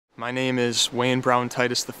My name is Wayne Brown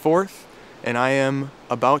Titus IV, and I am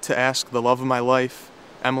about to ask the love of my life,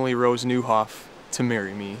 Emily Rose Newhoff, to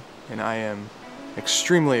marry me. And I am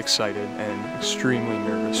extremely excited and extremely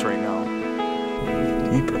nervous right now.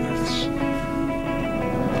 Deep breaths.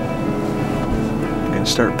 I'm gonna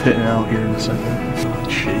start pitting out here in a second.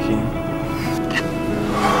 It's shaking.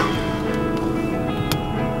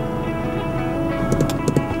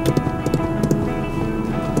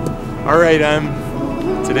 Alright,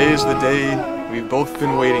 today is the day we've both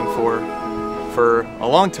been waiting for a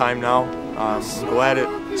long time now. I'm glad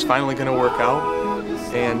it's finally going to work out.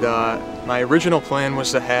 And my original plan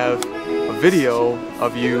was to have a video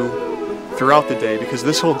of you throughout the day, because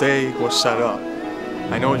this whole day was set up.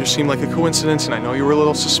 I know it just seemed like a coincidence, and I know you were a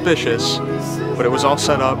little suspicious, but it was all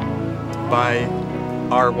set up by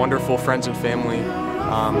our wonderful friends and family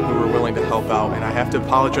who were willing to help out. And I have to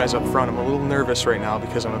apologize up front. I'm a little nervous right now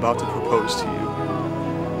because I'm about to propose to you.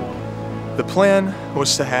 The plan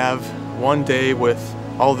was to have one day with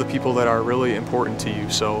all the people that are really important to you.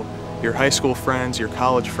 So your high school friends, your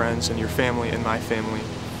college friends, and your family and my family.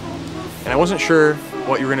 And I wasn't sure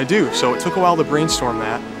what you were going to do, so it took a while to brainstorm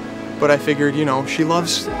that. But I figured, you know, she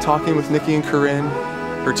loves talking with Nikki and Corinne,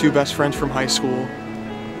 her two best friends from high school.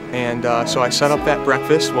 And so I set up that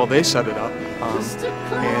breakfast while they set it up.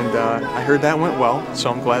 I heard that went well, so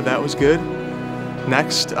I'm glad that was good.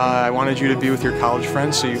 Next, I wanted you to be with your college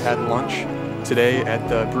friends, so you had lunch today at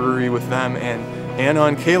the brewery with them, and Anna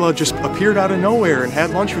and Kayla just appeared out of nowhere and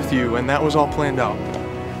had lunch with you, and that was all planned out.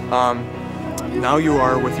 Now you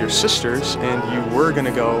are with your sisters, and you were going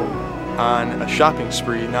to go on a shopping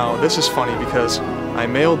spree. Now this is funny because I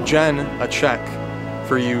mailed Jen a check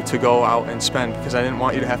for you to go out and spend, because I didn't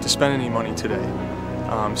want you to have to spend any money today.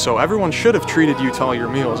 So everyone should have treated you to all your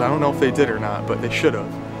meals. I don't know if they did or not, but they should have.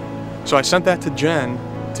 So I sent that to Jen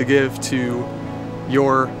to give to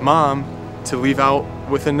your mom to leave out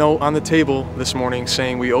with a note on the table this morning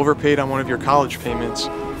saying, we overpaid on one of your college payments.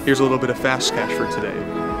 Here's a little bit of fast cash for today.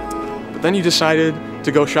 But then you decided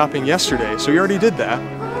to go shopping yesterday, so you already did that.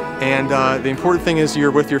 And the important thing is you're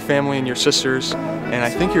with your family and your sisters, and I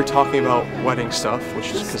think you're talking about wedding stuff, which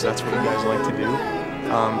is because that's what you guys like to do.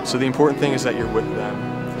 So the important thing is that you're with them.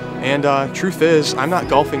 And truth is, I'm not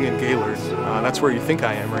golfing in Gaylord. That's where you think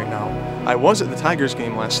I am right now. I was at the Tigers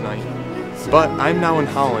game last night, but I'm now in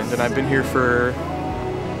Holland, and I've been here for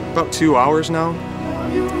about 2 hours now.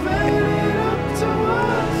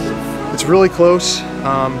 It's really close.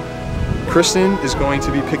 Kristen is going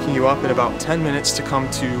to be picking you up in about 10 minutes to come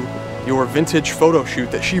to your vintage photo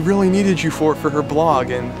shoot that she really needed you for her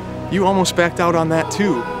blog, and you almost backed out on that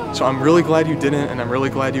too. So I'm really glad you didn't, and I'm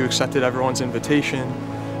really glad you accepted everyone's invitation,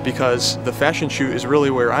 because the fashion shoot is really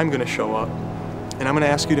where I'm going to show up, and I'm going to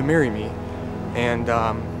ask you to marry me. And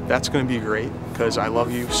that's going to be great, because I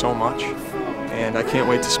love you so much, and I can't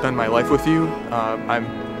wait to spend my life with you. I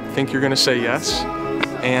think you're going to say yes.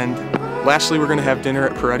 And lastly, we're going to have dinner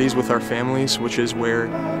at Peretti's with our families, which is where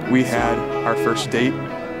we had our first date,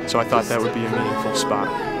 so I thought that would be a meaningful spot.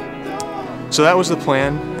 So that was the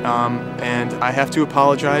plan, and I have to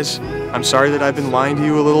apologize. I'm sorry that I've been lying to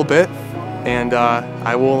you a little bit, and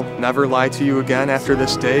I will never lie to you again after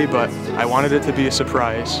this day, but I wanted it to be a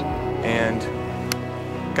surprise. And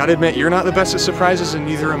gotta admit, you're not the best at surprises, and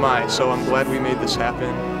neither am I, so I'm glad we made this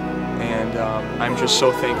happen. And I'm just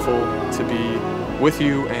so thankful to be with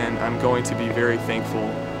you, and I'm going to be very thankful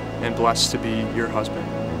and blessed to be your husband.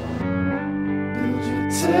 Did you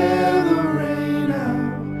tear the rain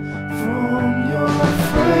out from your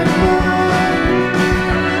fragrance?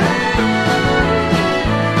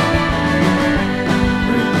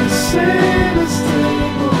 Break the sailor's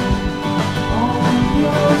table on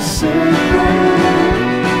your sacred.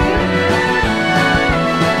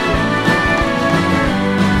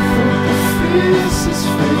 For the fiercest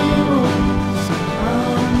fables,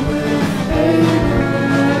 I'm with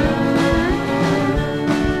Abraham.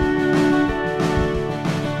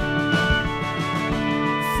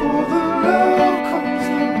 For the love comes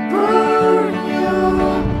to burn you,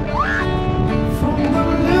 from the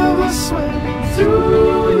liver sweating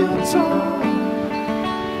through your tongue.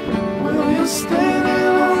 Will you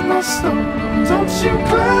standing on the stone? Don't you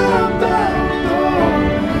climb down, no.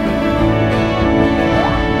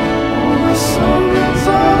 All the songs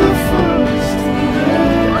are the first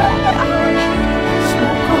today.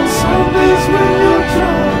 Smoke on Sundays when you're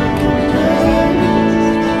drunk and dead.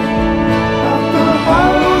 At the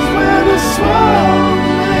house where the swallow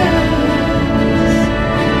lives.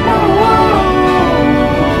 Whoa, whoa.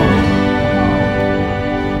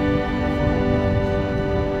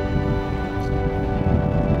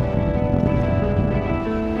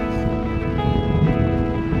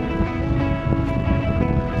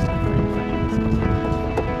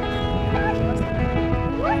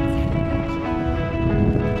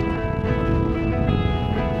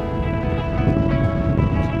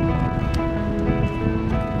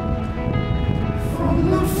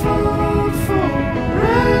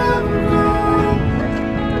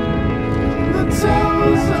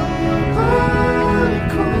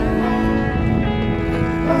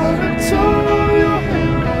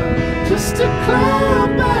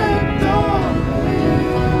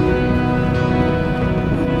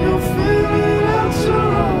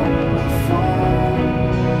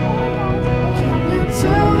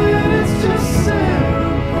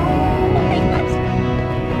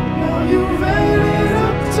 elevated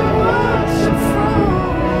up to worship from.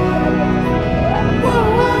 Whoa,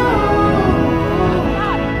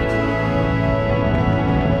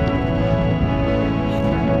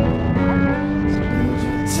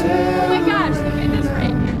 Oh my gosh, look at this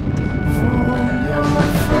ring.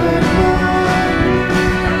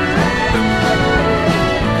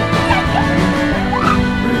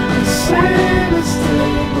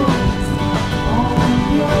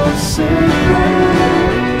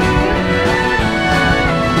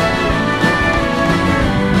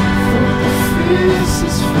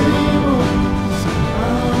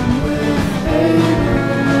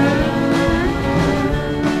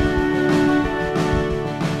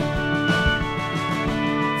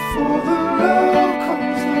 For the